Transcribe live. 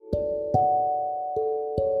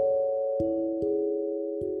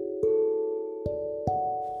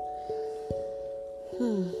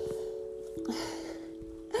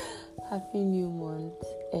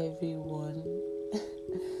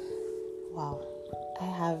I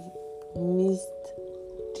have missed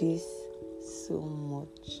this so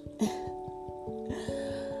much.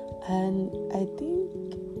 And I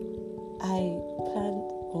think I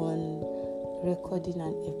planned on recording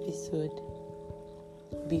an episode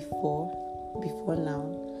before now,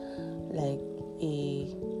 like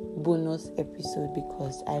a bonus episode,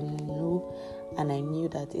 because I knew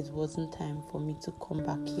that it wasn't time for me to come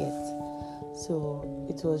back yet. So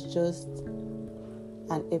it was just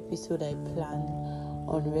an episode I planned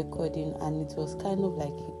on recording, and it was kind of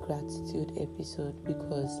like a gratitude episode,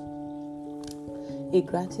 because a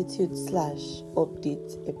gratitude /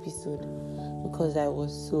 update episode, because I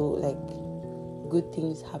was so good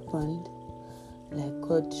things happened,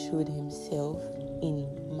 God showed himself in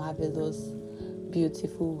marvelous,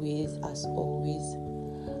 beautiful ways as always,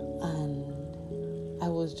 and I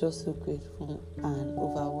was just so grateful and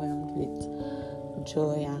overwhelmed with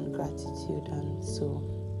joy and gratitude. And so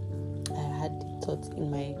I had the thought in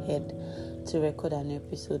my head to record an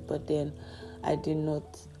episode, but then I don't know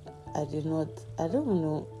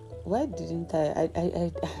why didn't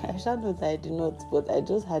I shall know that I did not, but I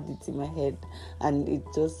just had it in my head, and it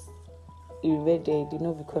did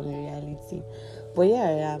not become a reality. But here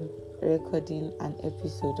I am recording an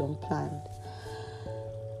episode unplanned.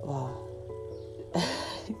 Wow.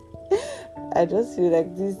 I just feel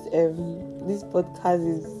like this podcast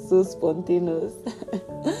is so spontaneous.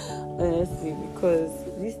 Honestly, because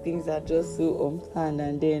these things are just so unplanned,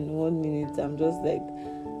 and then 1 minute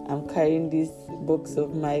I'm carrying this box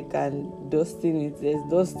of mic and dusting it. There's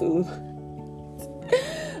dust all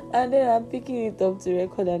and then I'm picking it up to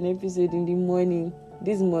record an episode in the morning.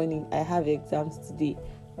 This morning I have exams today.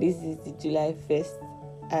 This is the July 1st.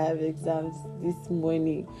 I have exams this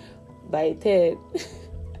morning by 10.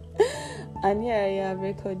 And here I am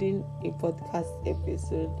recording a podcast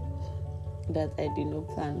episode that I did not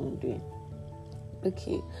plan on doing.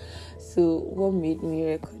 Okay, so what made me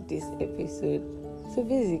record this episode? So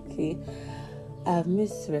basically, I've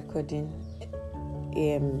missed recording.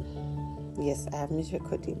 Yes, I have missed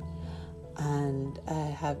recording, and I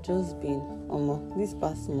have just been this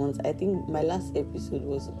past month. I think my last episode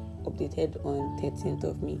was updated on 13th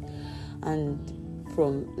of May, and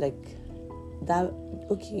from that.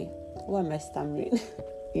 Okay, why am I stammering?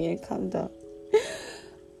 Yeah, calm down.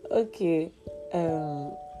 Okay,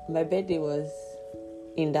 my birthday was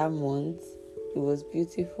in that month. It was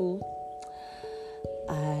beautiful,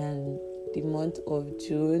 and the month of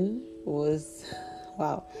June was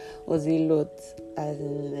a lot, as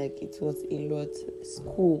in it was a lot.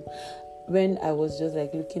 School, when I was just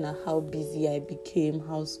looking at how busy I became,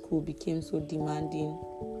 how school became so demanding,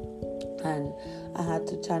 and I had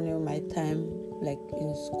to channel my time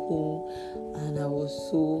in school, and I was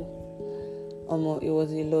so it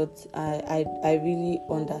was a lot. I really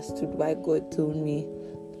understood why God told me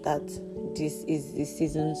that this is the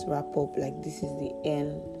season's wrap up, this is the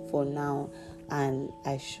end for now, and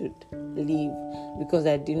I should leave, because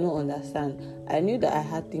I did not understand. I knew that I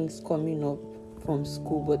had things coming up from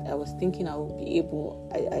school, but I was thinking I would be able.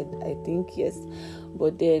 I think yes,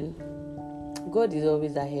 but then God is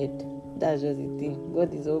always ahead. That's just the thing.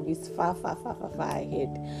 God is always far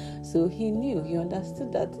ahead. So he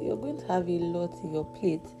understood that you're going to have a lot in your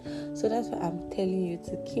plate. So that's why I'm telling you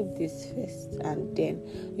to keep this first, and then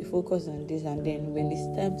you focus on this, and then when it's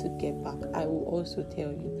time to get back, I will also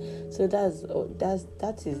tell you. So that is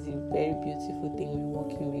the very beautiful thing when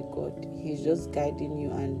working with God. He's just guiding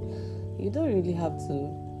you, and you don't really have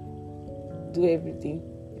to do everything.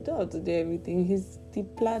 You don't have to do everything. He's the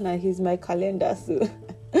planner. He's my calendar, so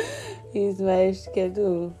he's my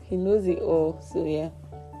schedule. He knows it all. So yeah,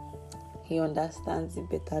 he understands it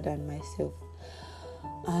better than myself.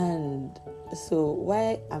 And so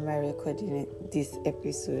why am I recording this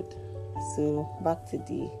episode? So back to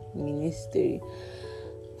the mini story.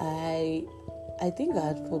 I think I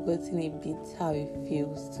had forgotten a bit how it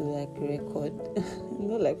feels to record.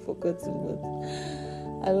 Not forgotten, but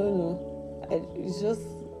I don't know. It's just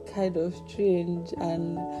kind of strange.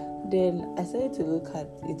 And then I started to look at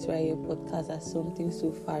It's Right Here podcast as something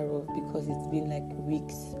so far off, because it's been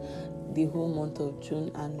weeks, the whole month of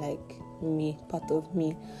June, and part of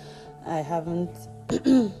me, I haven't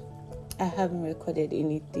recorded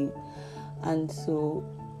anything, and so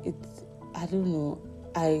I don't know.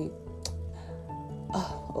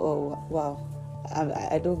 Oh wow,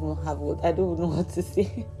 I don't know what to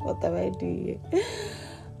say. What am I doing here?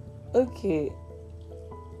 Okay,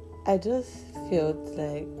 I just felt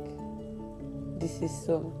like this is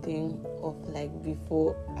something of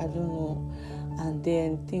before, I don't know, and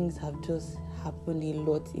then things have just happened a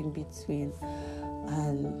lot in between,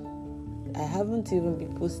 and I haven't even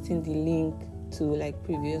been posting the link to like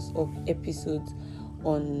previous episodes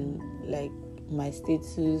on like my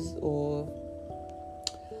status or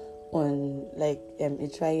on like a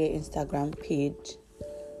Try Instagram page.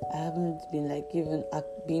 I haven't been like even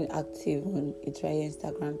being active on a Try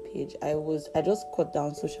Instagram page. I just cut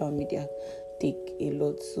down social media take a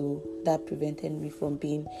lot, so that prevented me from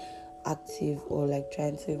being active or like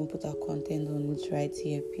trying to even put out content on the Try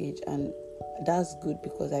page, and that's good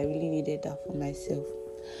because I really needed that for myself.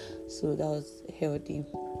 So that was healthy.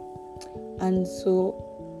 And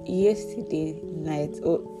so yesterday night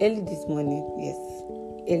or early this morning,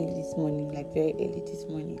 like very early this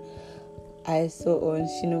morning, I saw on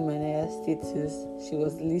Shino Manaya's status she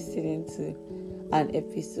was listening to an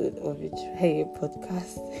episode of a Try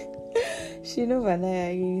podcast. Shino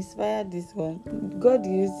Manaya, you inspired this one. God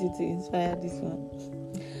used you to inspire this one.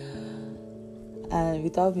 And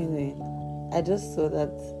without me knowing, I just saw that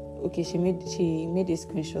okay, she made a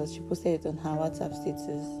screenshot. She posted it on her WhatsApp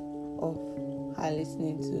status of her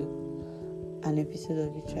listening to an episode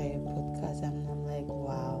of the Try podcast, and I'm like,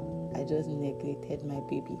 wow, I just neglected my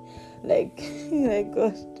baby. Like, oh my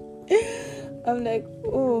gosh. I'm like,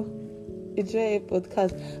 oh, the Try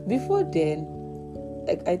podcast. Before then,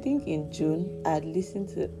 like I think in June, I had listened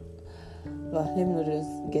to. Well, let me not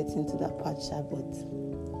just get into that part, but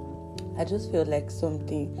I just felt like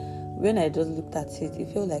something. When I just looked at it, it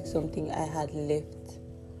felt like something I had left.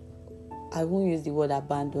 I won't use the word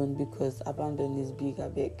abandon because abandon is big.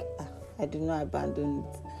 I did not abandon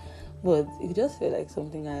it. But it just felt like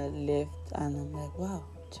something I had left, and I'm like, wow,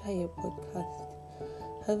 Try a podcast.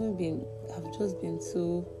 I've just been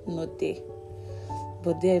so not there.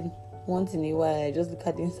 But then once in a while, I just look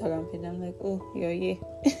at the Instagram page and I'm like, oh, you're here.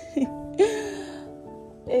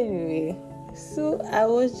 Anyway, so I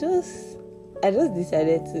just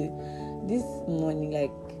decided to, this morning,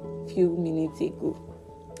 like few minutes ago,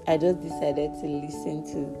 I just decided to listen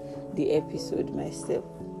to the episode myself,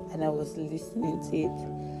 and I was listening to it,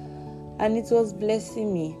 and it was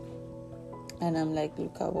blessing me, and I'm like,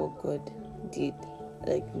 look at what God did,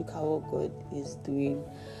 like look at what God is doing.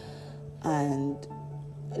 And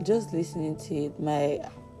just listening to it,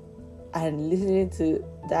 and listening to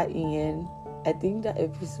that Ian, I think that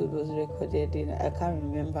episode was recorded in, I can't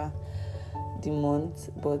remember the month,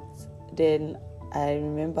 but then I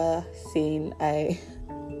remember saying I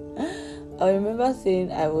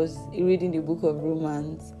was reading the book of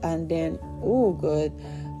Romans, and then, oh God,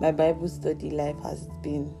 my Bible study life has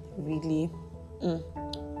been really,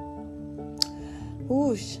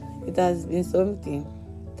 whoosh, it has been something,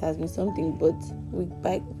 but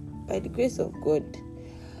by the grace of God,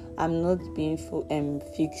 I'm not being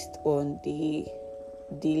fixed on the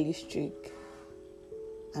daily streak.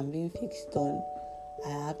 I'm being fixed on, I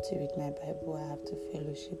have to read my Bible, I have to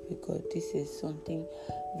fellowship with God. This is something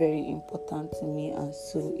very important to me, and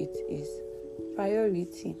so it is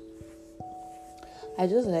priority. I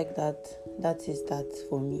just like that. That is that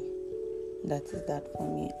for me.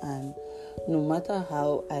 And no matter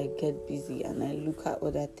how I get busy and I look at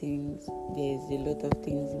other things, there's a lot of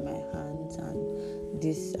things in my hands and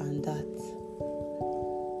this and that.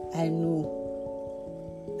 I know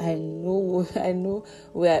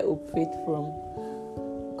where I operate from.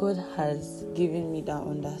 God has given me that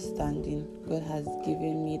understanding. God has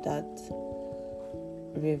given me that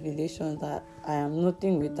revelation that I am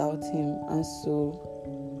nothing without Him, and so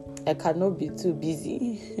I cannot be too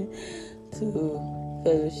busy to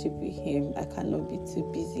fellowship with Him. I cannot be too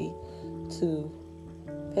busy to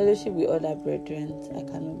fellowship with other brethren. I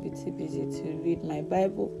cannot be too busy to read my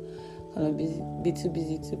Bible. I cannot be too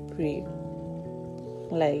busy to pray.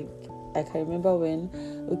 Like, I can remember when,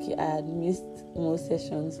 I had missed most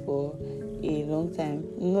sessions for a long time.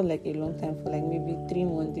 Not like a long time, for like maybe 3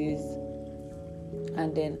 Mondays.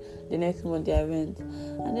 And then the next Monday I went.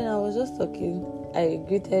 And then I was just talking. I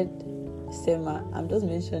greeted Sema. I'm just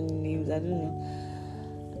mentioning names, I don't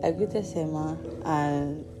know. I greeted Sema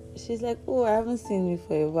and she's like, oh, I haven't seen you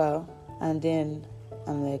for a while. And then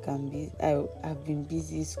I'm like, I'm busy. I've been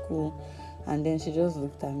busy school. And then she just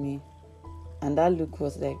looked at me. And that look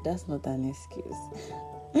was like, that's not an excuse.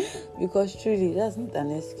 Because truly, that's not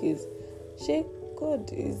an excuse.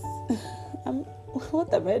 God is...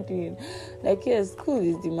 what am I doing? Like, yes, school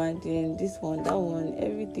is demanding, this one, that one,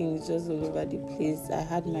 everything is just all over the place. I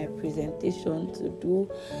had my presentation to do,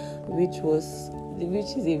 which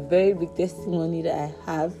is a very big testimony that I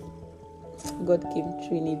have. God came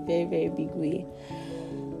through in a very, very big way.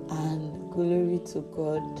 And glory to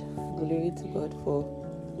God for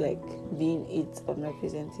like being it on my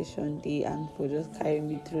presentation day and for just carrying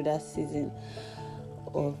me through that season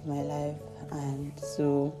of my life. And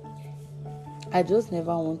so I just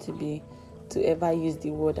never want to be to ever use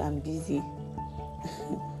the word I'm busy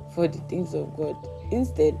for the things of God.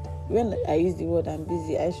 Instead, when I use the word I'm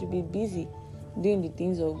busy, I should be busy doing the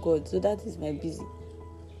things of God. So that is my busy.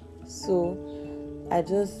 So I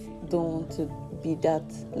just don't want to be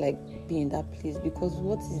in that place, because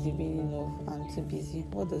what is the meaning of I'm too busy?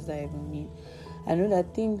 What does that even mean? I know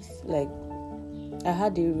that things like I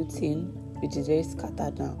had a routine which is very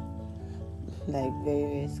scattered now, like very,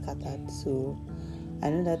 very scattered. So I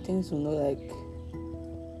know that things will not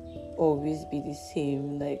always be the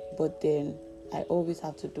same, but then I always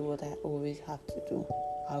have to do what I always have to do.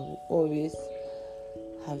 I will always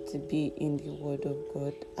have to be in the Word of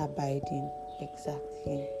God, abiding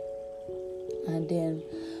exactly. And then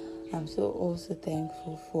I'm so also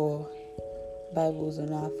thankful for Bibles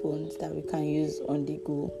on our phones that we can use on the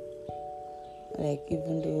go.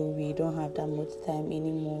 Even though we don't have that much time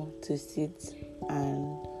anymore to sit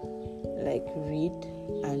and read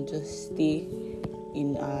and just stay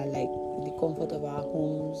in our the comfort of our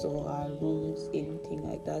homes or our rooms, anything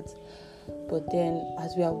like that. But then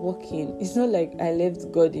as we are walking, it's not like I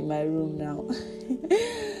left God in my room now.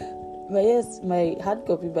 But yes, my hard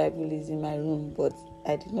copy Bible is in my room, but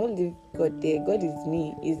I did not leave God there. God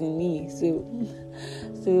is in me.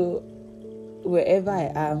 So wherever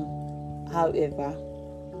I am, however,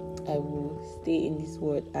 I will stay in His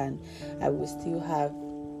Word, and I will still have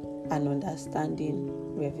an understanding,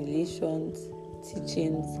 revelations,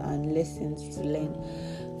 teachings, and lessons to learn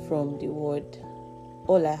from the Word.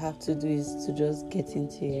 All I have to do is to just get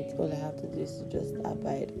into it. All I have to do is to just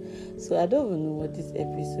abide. So I don't even know what this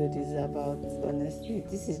episode is about, honestly.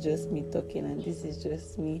 This is just me talking, and this is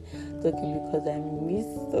just me talking because I miss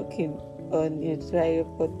talking on a trial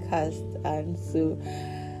podcast. And so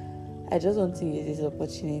I just want to use this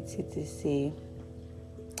opportunity to say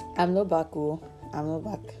I'm not back. I'm not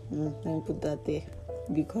back. Let me put that there,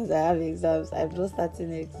 because I have exams. I've just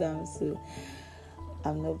started exams, so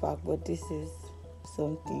I'm not back. But this is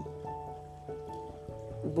something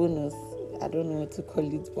bonus. I don't know what to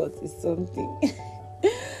call it, but it's something.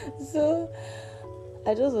 So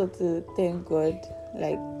I just want to thank God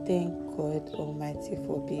Almighty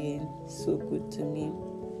for being so good to me,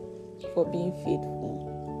 for being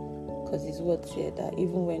faithful, because His word said that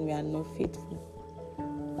even when we are not faithful,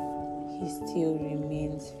 He still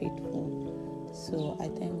remains faithful. So I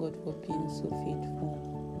thank God for being so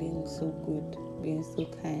faithful, being so good, being so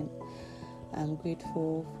kind. I'm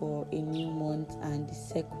grateful for a new month and the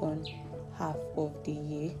second half of the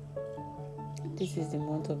year. This is the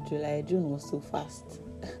month of July. June was so fast.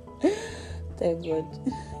 Thank God,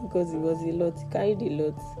 because it was a lot. It carried a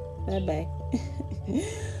lot. Bye-bye.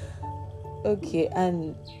 Okay,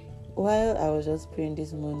 and while I was just praying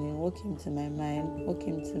this morning, what came to my mind, what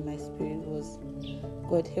came to my spirit was,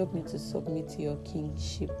 God, help me to submit to your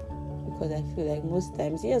kingship. Because I feel like most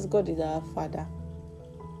times, yes, God is our Father,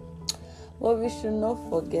 but we should not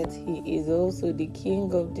forget He is also the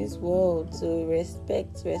King of this world. So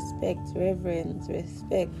respect, reverence,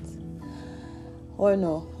 respect,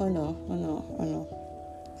 honor.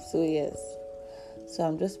 So yes, so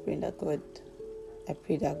I'm just praying that I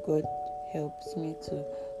pray that God helps me to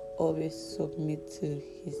always submit to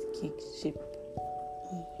His kingship.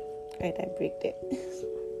 Right, I break that.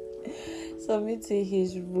 Submit to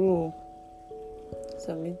His rule.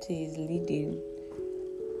 Submit to His leading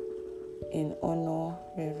in honor,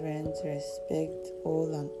 reverence, respect,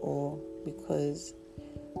 all and all. Because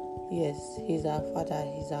yes, He's our Father,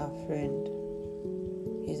 He's our friend,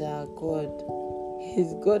 He's our God.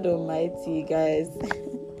 He's God Almighty, guys.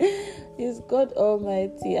 He's God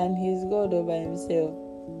Almighty, and He's God all by Himself.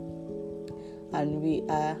 And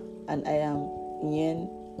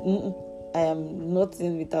I am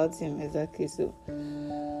nothing without Him, exactly. So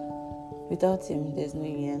without Him, there's no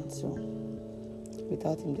Yen. So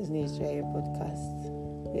without Him, there's no Israel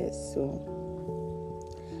podcast. Yes. So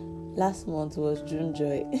last month was June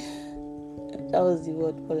Joy. That was the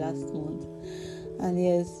word for last month. And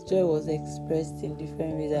yes, joy was expressed in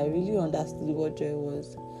different ways. I really understood what joy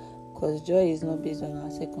was, because joy is not based on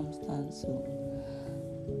our circumstance. So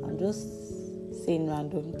I'm just saying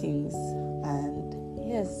random things. And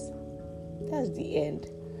yes, that's the end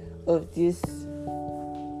of this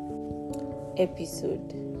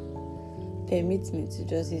episode. Permit me to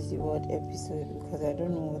just use the word episode, because I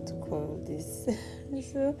don't know what to call this.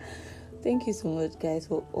 So thank you so much, guys,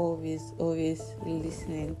 for always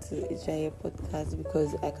listening to Israel podcast,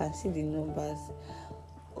 because I can see the numbers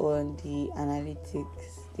on the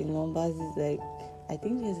analytics. The numbers is I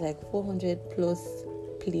think there's 400 plus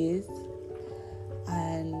plays,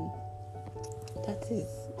 and that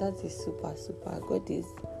is super. God is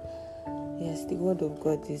Yes, the word of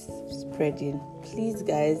God is spreading. Please,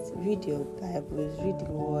 guys, read your Bibles, read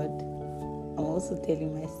the word. I'm also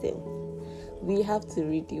telling myself, we have to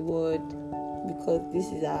read the word because this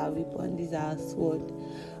is our weapon, this is our sword.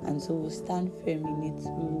 And so we'll stand firm in it.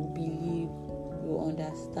 We will believe, we will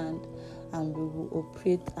understand, and we will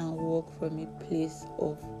operate and walk from a place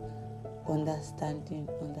of understanding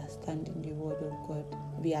the word of God.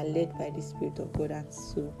 We are led by the Spirit of God, and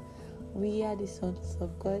so we are the sons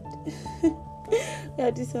of God. We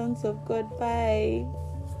are the sons of God. Bye.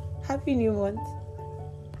 Happy new month.